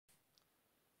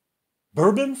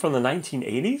Bourbon from the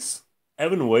 1980s?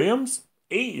 Evan Williams?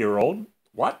 8-year-old?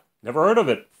 What? Never heard of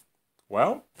it.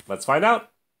 Well, let's find out.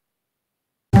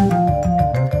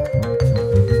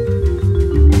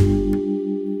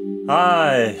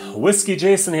 Hi, Whiskey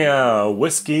Jason here.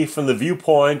 Whiskey from the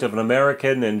viewpoint of an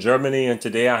American in Germany, and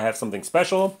today I have something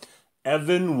special.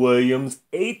 Evan Williams,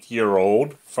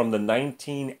 8-year-old from the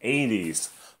 1980s.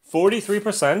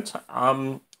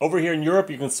 43%. Over here in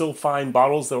Europe, you can still find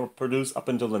bottles that were produced up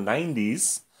until the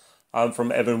 90s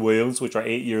from Evan Williams, which are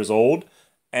 8 years old.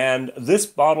 And this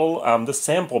bottle, this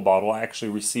sample bottle, I actually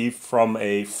received from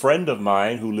a friend of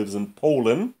mine who lives in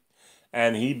Poland.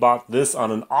 And he bought this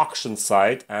on an auction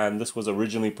site, and this was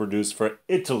originally produced for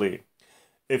Italy.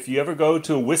 If you ever go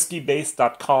to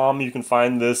whiskybase.com, you can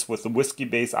find this with the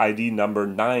WhiskyBase ID number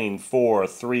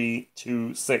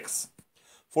 94326.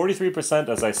 43%,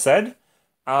 as I said.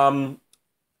 In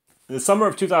the summer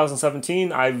of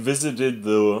 2017, I visited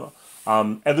the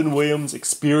Evan Williams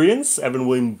experience, Evan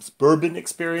Williams Bourbon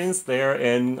experience there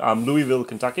in Louisville,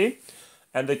 Kentucky.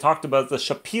 And they talked about the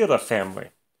Shapira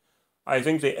family. I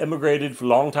think they immigrated a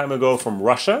long time ago from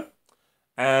Russia.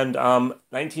 And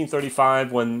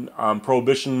 1935, when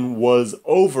Prohibition was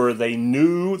over, they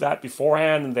knew that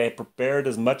beforehand, and they prepared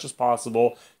as much as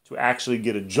possible to actually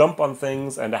get a jump on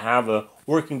things and to have a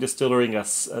working distillery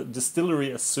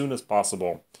as soon as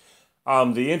possible.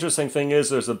 The interesting thing is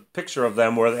there's a picture of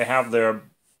them where they have their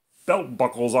belt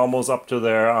buckles almost up to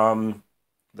their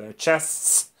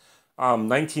chests,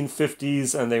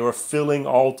 1950s, and they were filling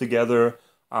all together,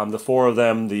 the four of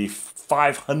them, the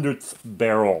 500th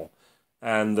barrel.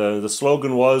 And the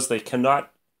slogan was, they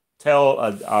cannot tell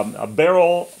a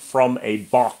barrel from a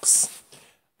box.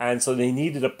 And so they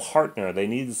needed a partner. They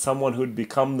needed someone who'd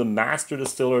become the master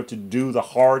distiller to do the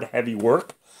hard, heavy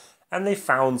work. And they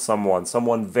found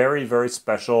someone very, very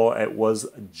special. It was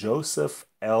Joseph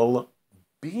L.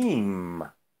 Beam.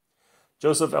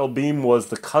 Joseph L. Beam was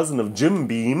the cousin of Jim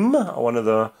Beam, one of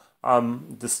the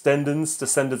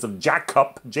descendants of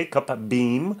Jacob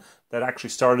Beam, that actually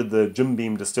started the Jim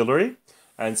Beam distillery.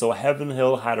 And so Heaven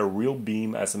Hill had a real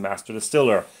Beam as a master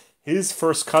distiller. His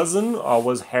first cousin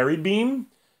was Harry Beam,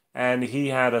 and he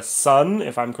had a son,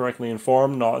 if I'm correctly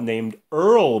informed, named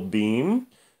Earl Beam.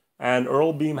 And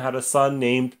Earl Beam had a son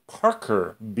named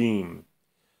Parker Beam.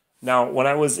 Now, when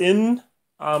I was in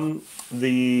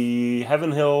the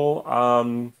Heaven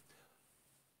Hill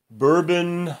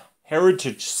Bourbon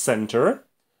Heritage Center,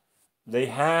 they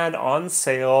had on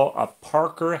sale a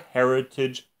Parker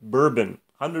Heritage Bourbon,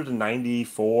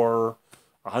 $194,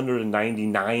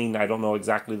 $199, I don't know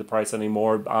exactly the price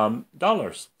anymore,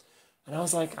 dollars. And I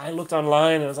was like, I looked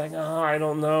online and I was like, oh, I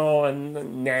don't know,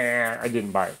 and nah, I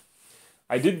didn't buy it.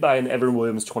 I did buy an Evan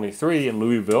Williams 23 in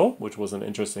Louisville, which was an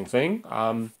interesting thing.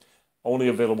 Only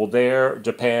available there,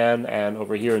 Japan, and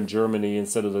over here in Germany,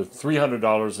 instead of the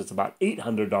 $300, it's about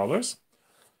 $800.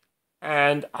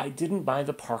 And I didn't buy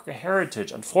the Parker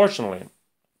Heritage, unfortunately.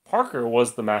 Parker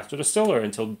was the master distiller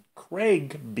until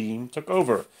Craig Beam took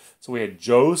over. So we had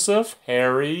Joseph,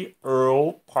 Harry,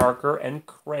 Earl, Parker, and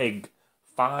Craig.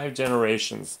 5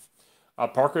 generations.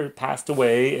 Parker passed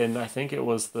away in, I think it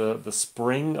was the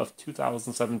spring of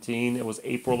 2017. It was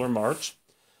April or March.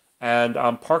 And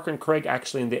Parker and Craig,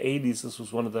 actually in the 80s, this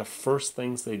was one of the first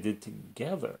things they did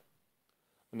together.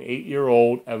 An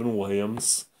 8-year-old Evan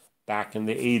Williams back in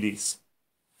the 80s.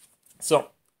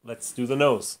 So, let's do the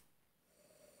nose.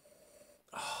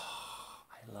 Oh,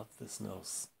 I love this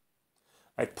nose.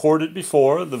 I poured it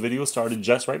before. The video started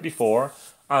just right before.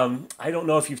 I don't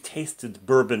know if you've tasted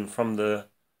bourbon from the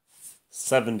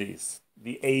 70s,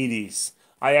 the 80s.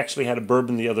 I actually had a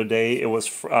bourbon the other day. It was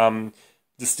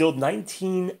distilled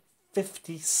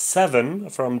 1957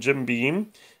 from Jim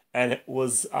Beam, and it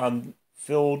was bottled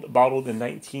in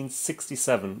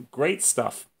 1967. Great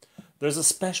stuff. There's a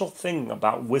special thing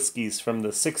about whiskeys from the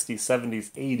 60s, 70s,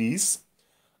 80s.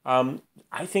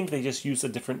 I think they just used a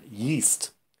different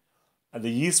yeast. The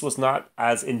yeast was not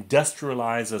as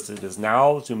industrialized as it is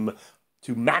now to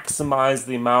maximize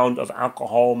the amount of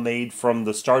alcohol made from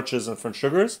the starches and from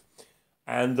sugars.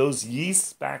 And those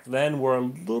yeasts back then were a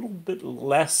little bit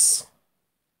less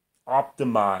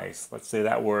optimized. Let's say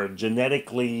that word,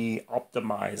 genetically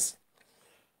optimized.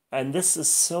 And this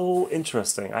is so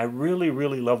interesting. I really,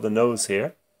 really love the nose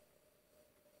here.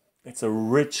 It's a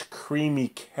rich, creamy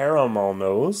caramel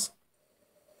nose.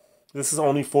 This is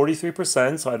only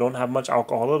 43%, so I don't have much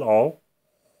alcohol at all.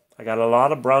 I got a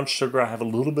lot of brown sugar. I have a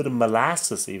little bit of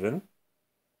molasses even.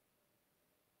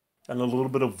 And a little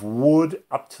bit of wood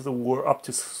up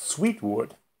to sweet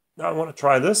wood. Now I want to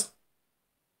try this.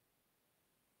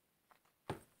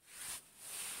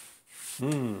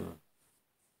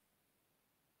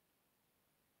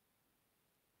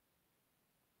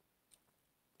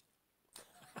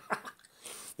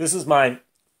 This is my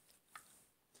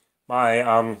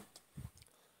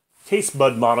taste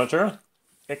bud monitor.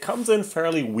 It comes in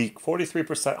fairly weak,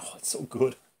 43%. Oh, it's so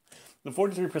good. The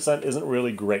 43% isn't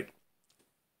really great.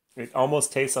 It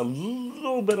almost tastes a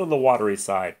little bit on the watery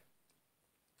side.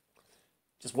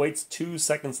 Just waits 2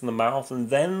 seconds in the mouth,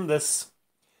 and then this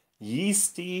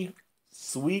yeasty,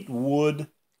 sweet wood,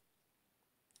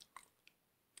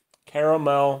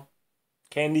 caramel,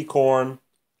 candy corn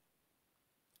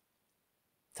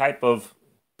type of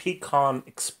pecan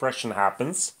expression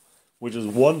happens, which is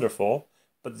wonderful.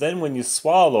 But then when you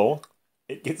swallow,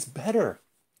 it gets better.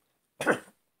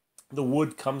 The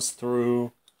wood comes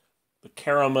through, the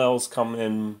caramels come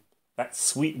in, that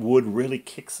sweet wood really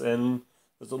kicks in.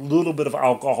 There's a little bit of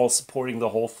alcohol supporting the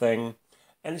whole thing.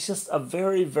 And it's just a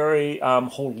very, very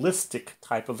holistic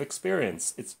type of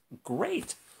experience. It's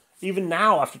great. Even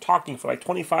now, after talking for like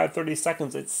 25, 30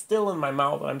 seconds, it's still in my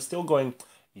mouth. And I'm still going,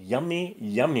 yummy,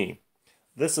 yummy.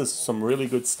 This is some really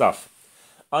good stuff.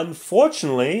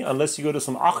 Unfortunately, unless you go to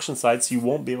some auction sites, you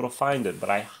won't be able to find it. But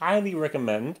I highly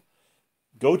recommend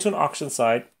go to an auction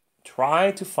site.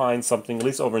 Try to find something, at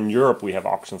least over in Europe we have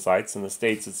auction sites. In the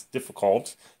States it's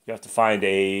difficult. You have to find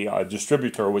a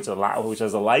distributor which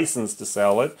has a license to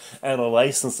sell it and a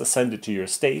license to send it to your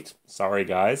state. Sorry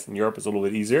guys, in Europe it's a little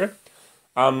bit easier.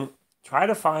 Try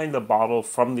to find a bottle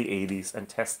from the 80s and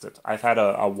test it. I've had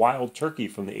a wild turkey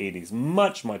from the 80s,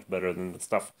 much, much better than the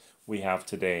stuff we have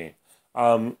today.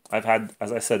 I've had,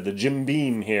 as I said, the Jim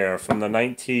Beam here from the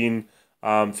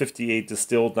 1958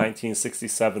 distilled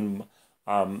 1967.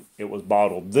 It was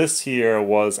bottled. This here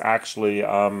was actually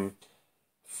 8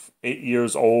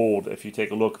 years old. If you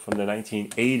take a look from the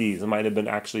 1980s, it might have been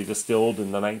actually distilled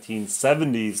in the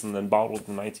 1970s and then bottled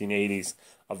in the 1980s.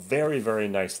 A very, very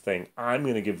nice thing. I'm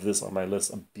going to give this on my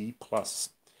list a B+.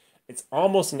 It's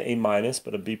almost an A-,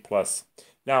 but a B+.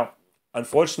 Now,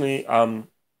 unfortunately,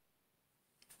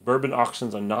 bourbon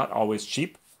auctions are not always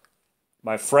cheap.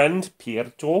 My friend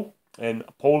Pietro in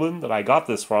Poland that I got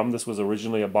this from, this was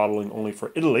originally a bottling only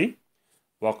for Italy.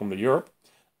 Welcome to Europe.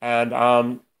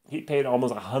 And he paid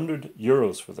almost 100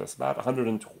 euros for this, about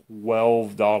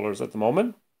 $112 at the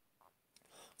moment.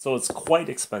 So it's quite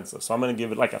expensive. So I'm going to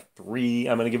give it like a 3.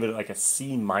 I'm going to give it like a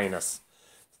C-.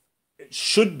 It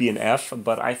should be an F,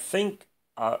 but I think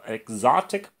an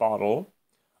exotic bottle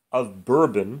of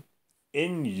bourbon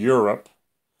in Europe,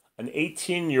 an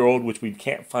 18-year-old, which we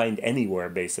can't find anywhere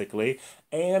basically,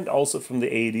 and also from the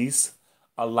 80s,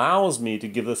 allows me to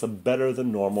give this a better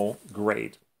than normal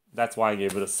grade. That's why I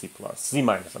gave it a C+, C-,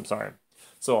 I'm sorry.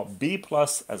 So a B+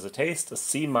 as a taste, a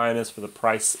C- for the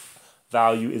price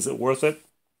value. Is it worth it?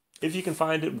 If you can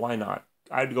find it, why not?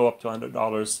 I'd go up to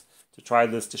 $100 to try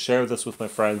this, to share this with my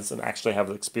friends, and actually have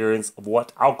the experience of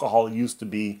what alcohol used to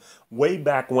be way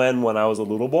back when I was a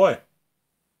little boy.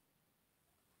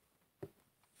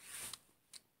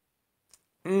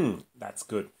 That's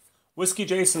good.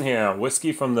 WhiskyJason here.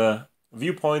 Whiskey from the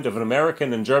viewpoint of an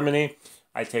American in Germany.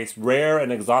 I taste rare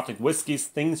and exotic whiskeys,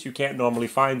 things you can't normally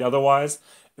find otherwise.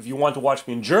 If you want to watch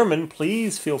me in German,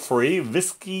 please feel free.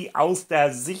 Whisky aus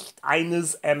der Sicht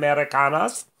eines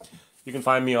Amerikaners. You can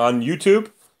find me on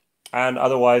YouTube. And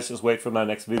otherwise, just wait for my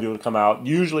next video to come out.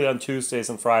 Usually on Tuesdays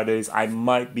and Fridays. I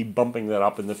might be bumping that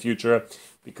up in the future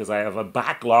because I have a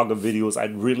backlog of videos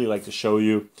I'd really like to show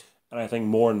you. And I think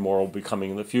more and more will be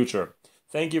coming in the future.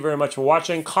 Thank you very much for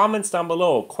watching. Comments down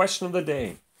below. Question of the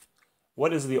day.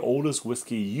 What is the oldest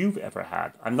whiskey you've ever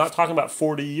had? I'm not talking about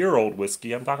 40-year-old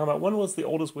whiskey. I'm talking about when was the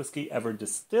oldest whiskey ever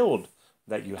distilled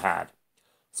that you had?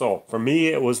 So for me,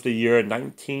 it was the year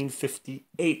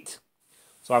 1958.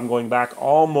 So I'm going back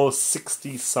almost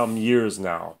 60-some years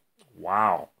now.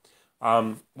 Wow.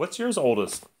 What's yours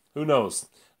oldest? Who knows?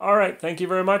 All right. Thank you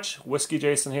very much.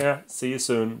 WhiskyJason here. See you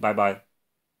soon. Bye-bye.